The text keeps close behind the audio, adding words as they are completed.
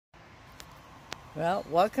Well,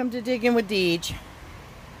 welcome to Diggin with Deej.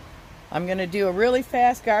 I'm going to do a really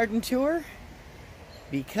fast garden tour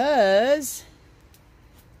because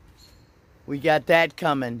we got that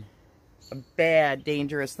coming. A bad,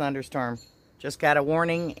 dangerous thunderstorm. Just got a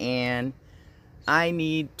warning and I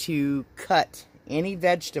need to cut any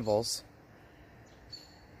vegetables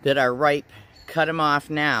that are ripe. Cut them off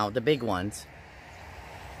now, the big ones,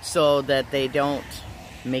 so that they don't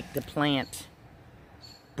make the plant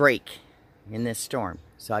break in this storm.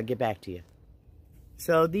 So I'll get back to you.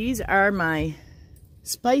 So these are my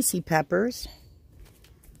spicy peppers.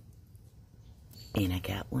 And I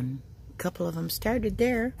got a couple of them started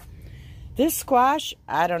there. This squash,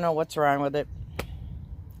 I don't know what's wrong with it.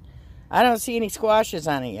 I don't see any squashes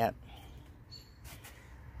on it yet.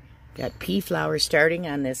 Got pea flowers starting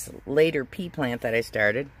on this later pea plant that I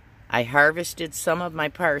started. I harvested some of my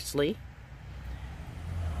parsley.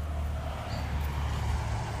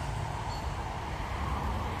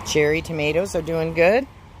 Cherry tomatoes are doing good.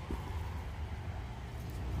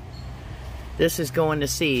 This is going to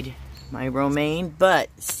seed, my romaine, but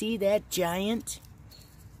see that giant?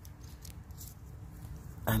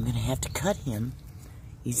 I'm going to have to cut him.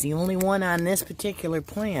 He's the only one on this particular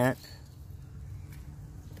plant.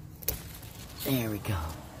 There we go.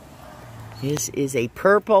 This is a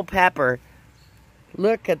purple pepper.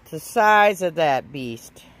 Look at the size of that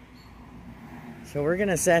beast. So we're going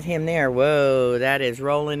to set him there. Whoa, that is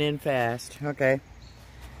rolling in fast. Okay.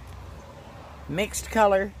 Mixed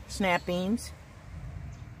color snap beans.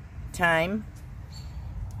 Thyme.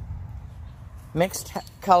 Mixed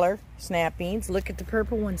color snap beans. Look at the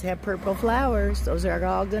purple ones, have purple flowers. Those are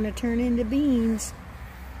all going to turn into beans.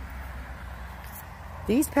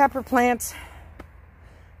 These pepper plants,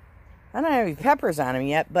 I don't have any peppers on them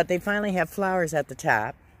yet, but they finally have flowers at the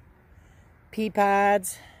top. Pea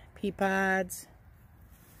pods.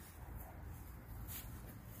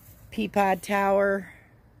 Pea pod tower,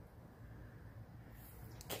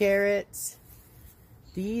 carrots.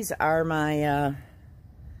 These are my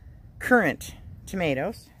currant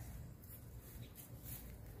tomatoes.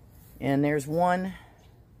 And there's one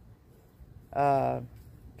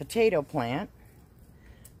potato plant.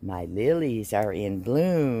 My lilies are in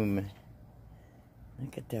bloom.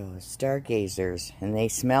 Look at those stargazers, and they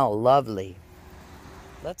smell lovely.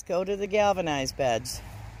 Let's go to the galvanized beds.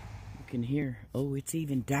 You can hear, oh, it's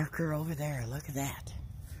even darker over there. Look at that.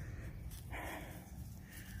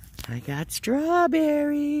 I got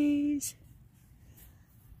strawberries.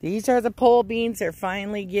 These are the pole beans. They're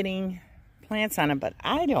finally getting plants on them, but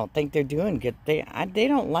I don't think they're doing good. They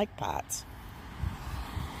don't like pots.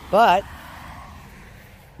 But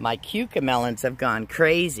my cucamelons have gone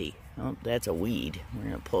crazy. Oh, that's a weed. We're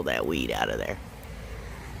going to pull that weed out of there.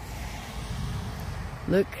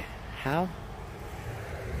 Look how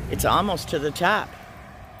it's almost to the top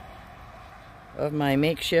of my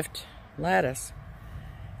makeshift lattice.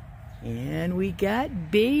 And we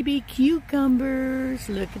got baby cucumbers.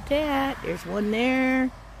 Look at that. There's one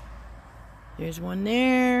there. There's one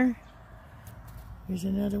there. There's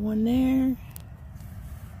another one there.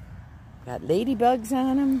 Got ladybugs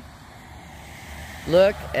on them.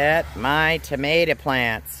 Look at my tomato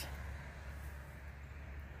plants.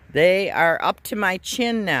 They are up to my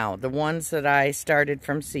chin now, the ones that I started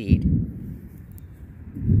from seed.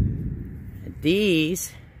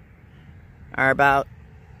 These are about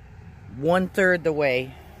 1/3 the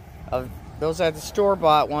way of, those are the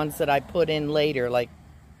store-bought ones that I put in later, like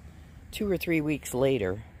 2 or 3 weeks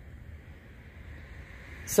later.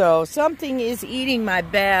 So something is eating my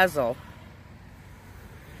basil.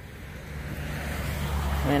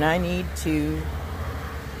 And I need to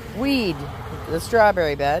weed the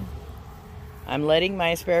strawberry bed. I'm letting my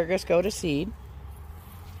asparagus go to seed.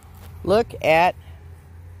 Look at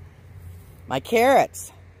my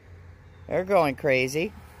carrots. They're going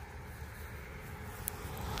crazy.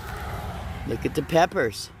 Look at the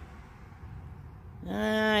peppers.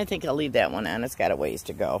 I think I'll leave that one on. It's got a ways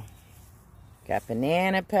to go. Got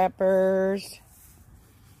banana peppers.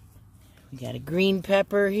 We got a green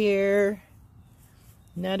pepper here.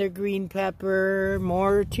 Another green pepper.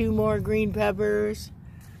 Two more green peppers.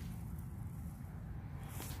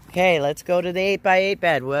 Okay, let's go to the 8x8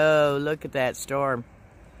 bed. Whoa, look at that storm.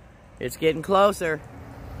 It's getting closer.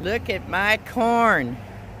 Look at my corn.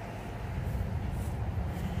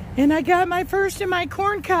 And I got my first of my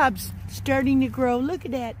corn cobs starting to grow. Look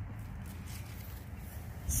at that.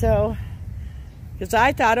 So, because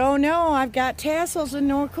I thought, oh no, I've got tassels and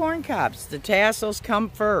no corn cobs. The tassels come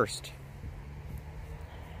first.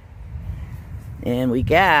 And we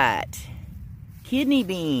got kidney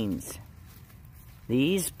beans.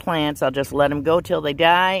 These plants, I'll just let them go till they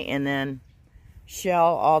die, and then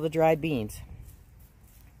shell all the dried beans.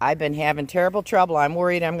 I've been having terrible trouble. I'm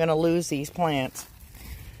worried I'm going to lose these plants.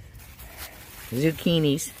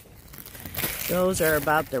 Zucchinis. Those are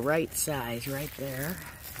about the right size right there.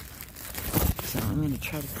 So I'm going to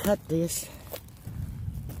try to cut this.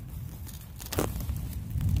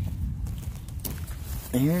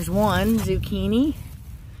 There's one zucchini.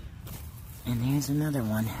 And there's another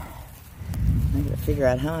one. I'm going to figure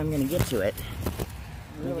out how I'm going to get to it.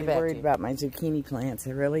 I'm really worried about my zucchini plants.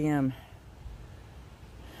 I really am.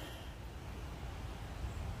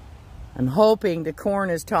 I'm hoping the corn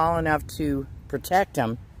is tall enough to protect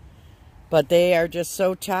them. But they are just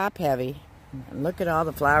so top heavy. And look at all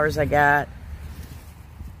the flowers I got.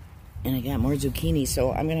 And I got more zucchini,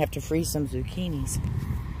 so I'm going to have to freeze some zucchinis.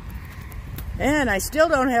 And I still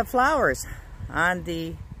don't have flowers on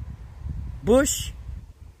the bush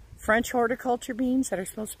French horticulture beans that are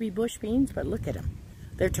supposed to be bush beans, but look at them.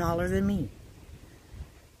 They're taller than me.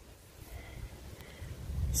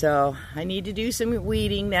 So I need to do some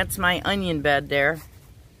weeding. That's my onion bed there.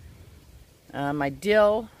 My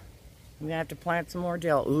dill, I'm going to have to plant some more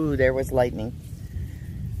dill. Ooh, there was lightning.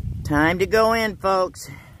 Time to go in, folks.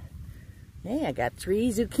 Hey, I got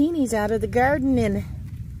 3 zucchinis out of the garden and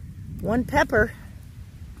 1 pepper.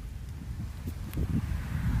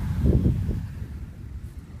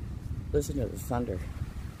 Listen to the thunder.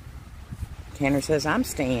 Tanner says I'm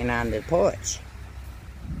staying on the porch.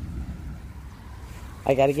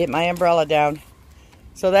 I got to get my umbrella down.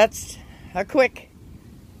 So that's a quick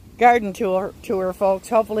garden tour, folks.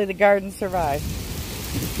 Hopefully the garden survives.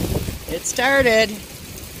 It started.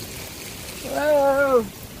 Whoa!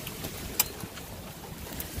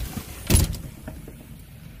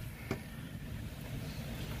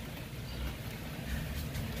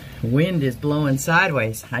 Wind is blowing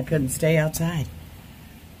sideways. I couldn't stay outside.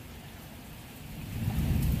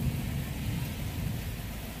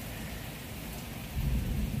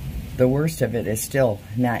 The worst of it is still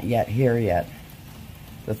not yet here yet.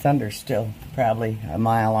 The thunder's still probably a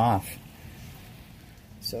mile off.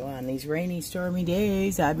 So on these rainy, stormy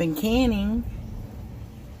days, I've been canning.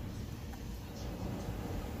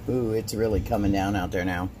 Ooh, it's really coming down out there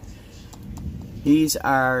now. These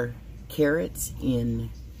are carrots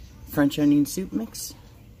in French onion soup mix,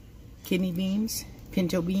 kidney beans,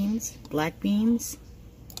 pinto beans, black beans,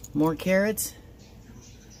 more carrots.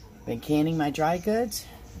 Been canning my dry goods.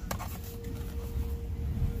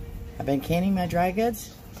 I've been canning my dry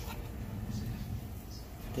goods.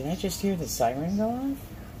 Did I just hear the siren go off?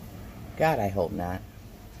 God, I hope not.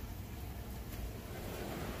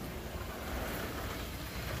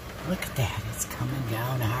 Look at that, it's coming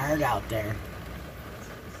down hard out there.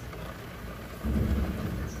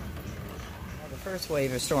 The first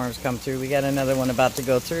wave of storms come through. We got another one about to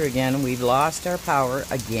go through again. We've lost our power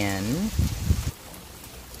again.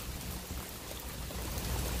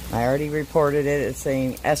 I already reported it. It's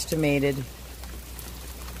saying estimated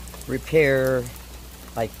repair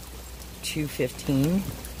like 2:15.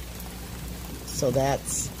 So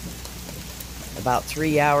that's about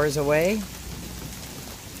 3 hours away.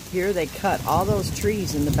 Here they cut all those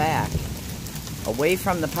trees in the back away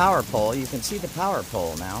from the power pole. You can see the power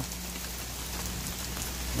pole now.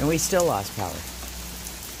 And we still lost power.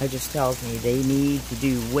 That just tells me they need to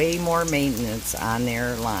do way more maintenance on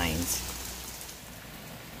their lines.